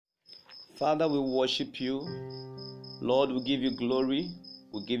Father, we worship you. Lord, we give you glory.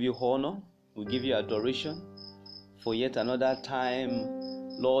 We give you honor. We give you adoration for yet another time,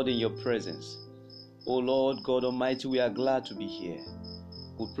 Lord, in your presence. Oh Lord God Almighty, we are glad to be here.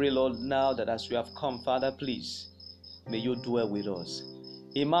 We pray, Lord, now that as we have come, Father, please, may you dwell with us.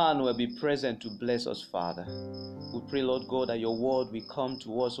 Emmanuel, be present to bless us, Father. We pray, Lord God, that your word will come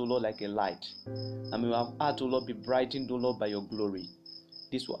to us, O Lord, like a light. And may our heart, O Lord, be brightened, O Lord, by your glory.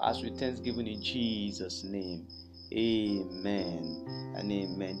 This will ask with thanksgiving in Jesus' name. Amen and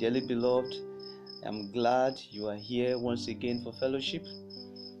amen. Dearly beloved, I'm glad you are here once again for fellowship.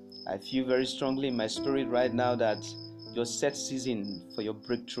 I feel very strongly in my spirit right now that your set season for your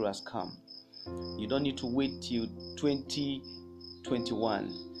breakthrough has come. You don't need to wait till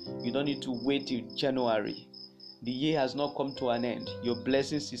 2021. You don't need to wait till January. The year has not come to an end. Your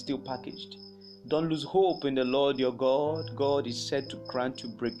blessings is still packaged. Don't lose hope in the Lord your God. God is set to grant you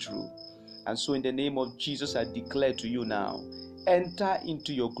breakthrough. And so in the name of Jesus, I declare to you now, enter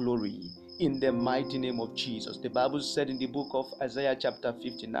into your glory in the mighty name of Jesus. The Bible said in the book of Isaiah chapter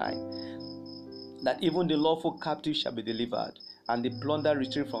 59 that even the lawful captive shall be delivered and the plunder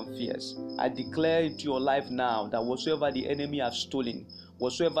retrieved from fears. I declare into your life now that whatsoever the enemy have stolen,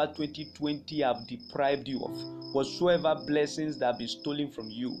 whatsoever 2020 have deprived you of, whatsoever blessings that have been stolen from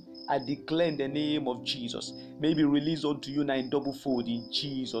you, I declare in the name of Jesus, may be released unto you now in double fold in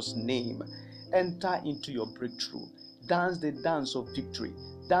Jesus' name. Enter into your breakthrough. Dance the dance of victory.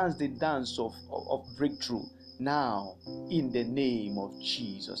 Dance the dance of breakthrough now in the name of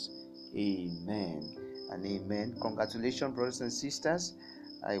Jesus. Amen and amen. Congratulations, brothers and sisters.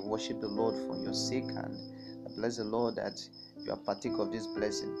 I worship the Lord for your sake, and I bless the Lord that you are partaker of this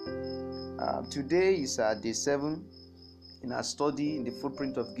blessing. Today is day 7 in our study in the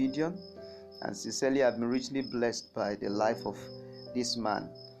footprint of Gideon, and sincerely I've been richly blessed by the life of this man,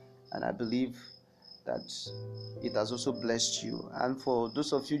 and I believe that it has also blessed you. And for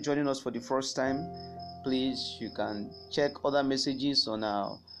those of you joining us for the first time, please, you can check other messages on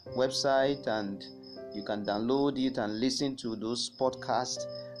our website, and you can download it and listen to those podcasts.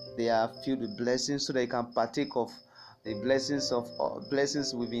 They are filled with blessings, so that you can partake of the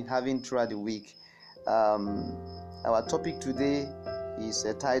blessings we've been having throughout the week. Our topic today is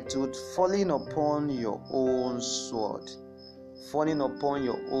titled Falling Upon Your Own Sword. Falling upon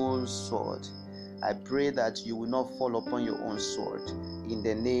your own sword. I pray that you will not fall upon your own sword in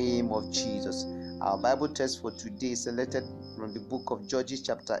the name of Jesus. Our Bible text for today is selected from the book of Judges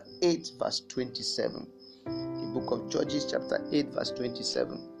chapter 8 verse 27. The book of Judges chapter 8 verse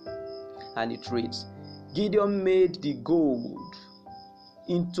 27. And it reads, Gideon made the gold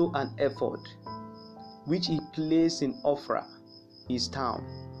into an ephod, which he placed in Ophrah, his town.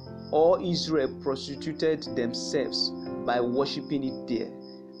 All Israel prostituted themselves by worshipping it there,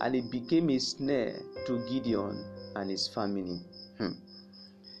 and it became a snare to Gideon and his family.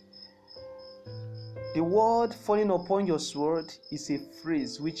 The word falling upon your sword is a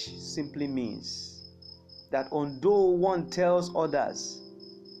phrase which simply means that although one tells others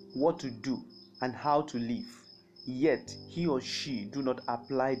what to do and how to live, yet he or she do not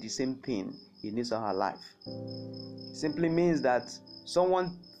apply the same thing in his or her life. It simply means that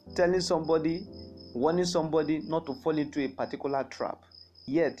someone telling somebody, warning somebody not to fall into a particular trap,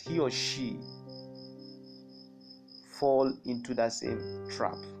 yet he or she fall into that same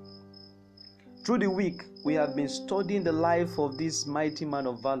trap. Through the week, we have been studying the life of this mighty man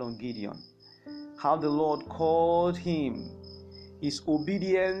of valor, Gideon. How the Lord called him, his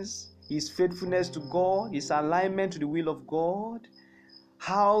obedience, his faithfulness to God, his alignment to the will of God,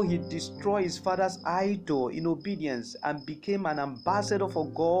 how he destroyed his father's idol in obedience and became an ambassador for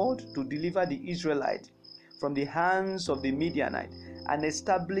God to deliver the Israelites from the hands of the Midianite and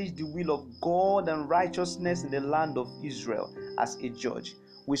establish the will of God and righteousness in the land of Israel as a judge.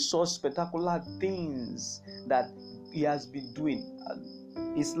 We saw spectacular things that he has been doing.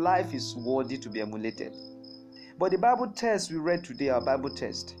 His life is worthy to be emulated. But the Bible text we read today, our Bible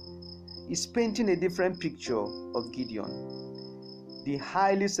text, is painting a different picture of Gideon, the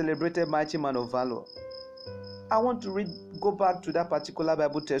highly celebrated mighty man of valor. I want to go back to that particular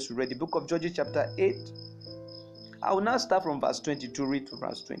Bible text we read, the book of Judges chapter 8. I will now start from verse 22, read to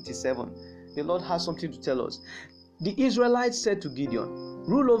verse 27. The Lord has something to tell us. The Israelites said to Gideon,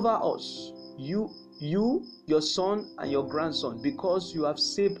 rule over us, you, your son, and your grandson, because you have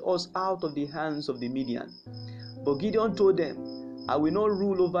saved us out of the hands of the Midian. But Gideon told them, I will not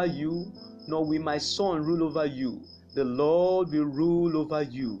rule over you, nor will my son rule over you. The Lord will rule over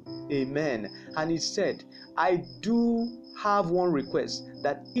you. Amen. And he said, I do have one request,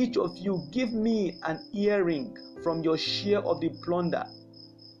 that each of you give me an earring from your share of the plunder.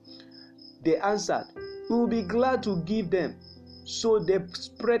 They answered, we will be glad to give them. So they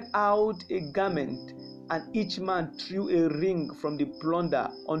spread out a garment, and each man threw a ring from the plunder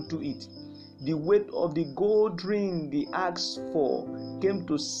onto it. The weight of the gold ring they asked for came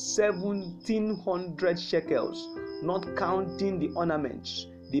to 1,700 shekels, not counting the ornaments,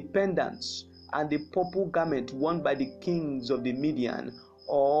 the pendants, and the purple garment worn by the kings of the Midian,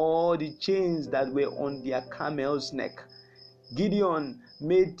 or the chains that were on their camels' neck. Gideon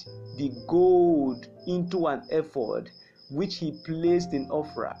made the gold into an ephod, which he placed in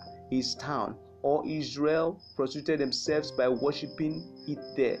Ophrah, his town. All Israel prostituted themselves by worshipping it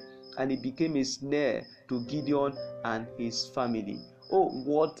there, and it became a snare to Gideon and his family. Oh,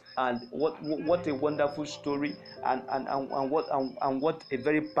 what a wonderful story, and what a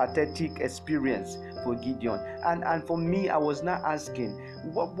very pathetic experience for Gideon. And for me, I was now asking,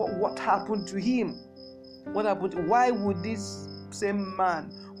 what happened to him? What happened? Why would this same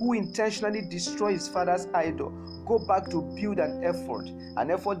man who intentionally destroyed his father's idol go back to build an ephod? An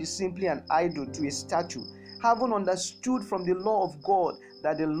ephod is simply an idol to a statue. Having understood from the law of God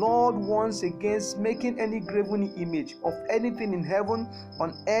that the Lord warns against making any graven image of anything in heaven,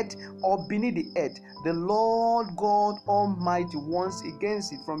 on earth, or beneath the earth, the Lord God Almighty warns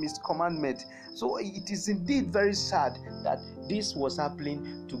against it from His commandment. So it is indeed very sad that this was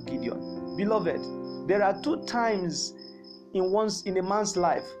happening to Gideon. Beloved, there are two times in a man's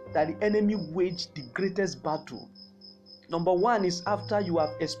life that the enemy waged the greatest battle. Number one is after you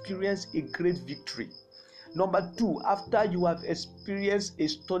have experienced a great victory. Number two, after you have experienced a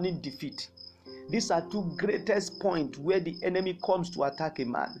stunning defeat. These are two greatest points where the enemy comes to attack a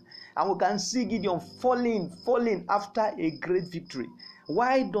man. And we can see Gideon falling after a great victory.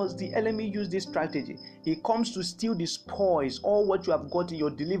 Why does the enemy use this strategy? He comes to steal the spoils, all what you have got in your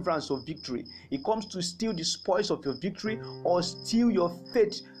deliverance or victory. He comes to steal the spoils of your victory, or steal your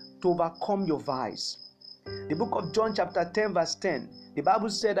faith to overcome your vice. The book of John chapter 10 verse 10, the Bible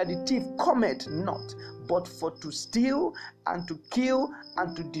said that the thief cometh not, but for to steal and to kill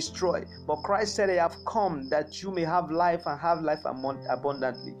and to destroy. But Christ said, I have come that you may have life and have life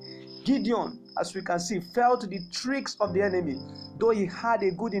abundantly. Gideon, as we can see, fell to the tricks of the enemy. Though he had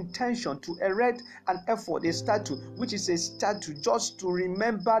a good intention to erect an ephod, a statue, which is a statue just to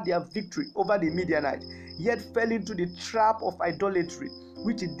remember their victory over the Midianite, yet fell into the trap of idolatry,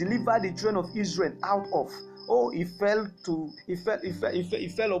 which he delivered the children of Israel out of. Oh, he fell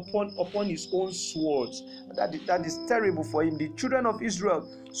upon his own swords. That is terrible for him. The children of Israel,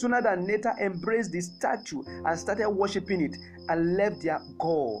 sooner than later, embraced the statue and started worshiping it and left their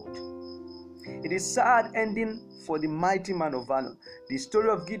God. It is sad ending for the mighty man of valor. The story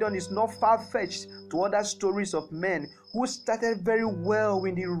of Gideon is not far-fetched to other stories of men who started very well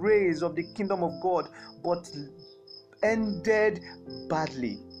in the race of the kingdom of God, but ended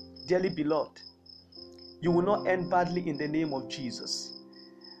badly. Dearly beloved, you will not end badly in the name of Jesus.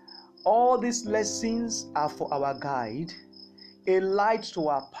 All these lessons are for our guide, a light to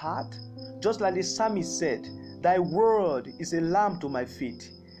our path, just like the psalmist said, thy word is a lamp to my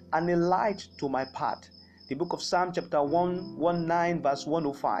feet and a light to my path. The book of Psalm chapter 119 verse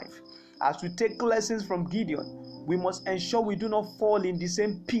 105. As we take lessons from Gideon, we must ensure we do not fall in the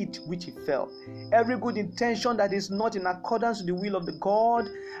same pit which he fell. Every good intention that is not in accordance with the will of the God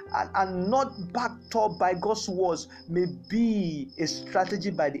and not backed up by God's words may be a strategy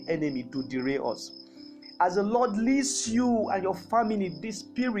by the enemy to derail us. As the Lord leads you and your family this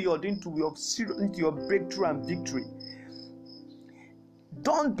period into your breakthrough and victory,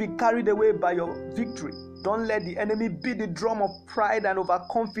 don't be carried away by your victory. Don't let the enemy beat the drum of pride and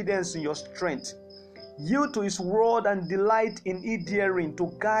overconfidence in your strength. Yield to his word and delight in it therein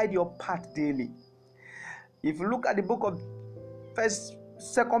to guide your path daily. If you look at the book of 2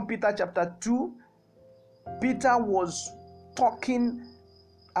 Peter chapter 2, Peter was talking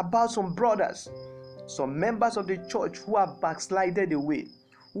about some brothers, some members of the church who have backslided away,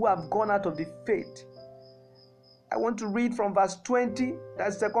 who have gone out of the faith. I want to read from verse 20,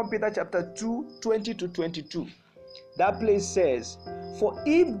 that's 2 Peter chapter 2, 20 to 22. That place says, for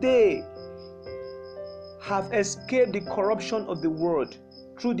if they have escaped the corruption of the world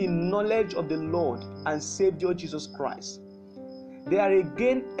through the knowledge of the Lord and Savior Jesus Christ, they are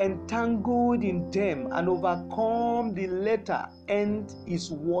again entangled in them and overcome. The latter end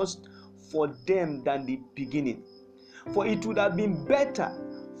is worse for them than the beginning. For it would have been better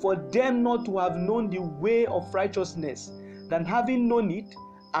for them not to have known the way of righteousness than having known it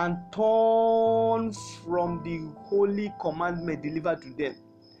and turned from the holy commandment delivered to them.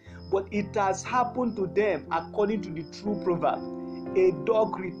 But it has happened to them according to the true proverb, a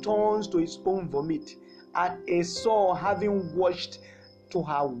dog returns to his own vomit, and a sow having washed to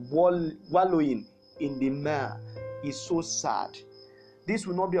her wallowing in the mire is so sad. This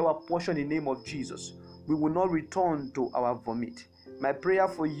will not be our portion in the name of Jesus. We will not return to our vomit. My prayer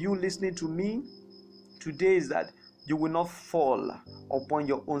for you listening to me today is that you will not fall upon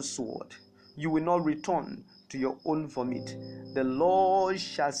your own sword. You will not return to your own vomit. The Lord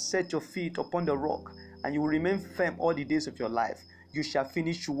shall set your feet upon the rock, and you will remain firm all the days of your life. You shall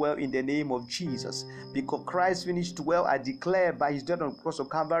finish well in the name of Jesus. Because Christ finished well, I declare by his death on the cross of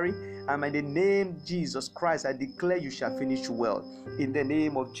Calvary, and by the name Jesus Christ, I declare you shall finish well in the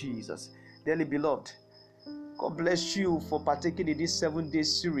name of Jesus. Dearly beloved, God bless you for partaking in this 7-day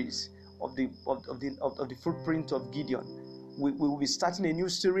series of the footprint of Gideon. We will be starting a new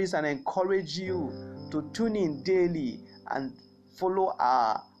series, and I encourage you to tune in daily and follow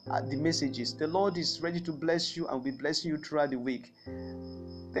the messages. The Lord is ready to bless you and will be blessing you throughout the week.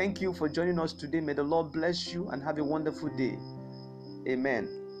 Thank you for joining us today. May the Lord bless you and have a wonderful day.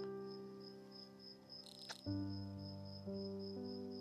 Amen.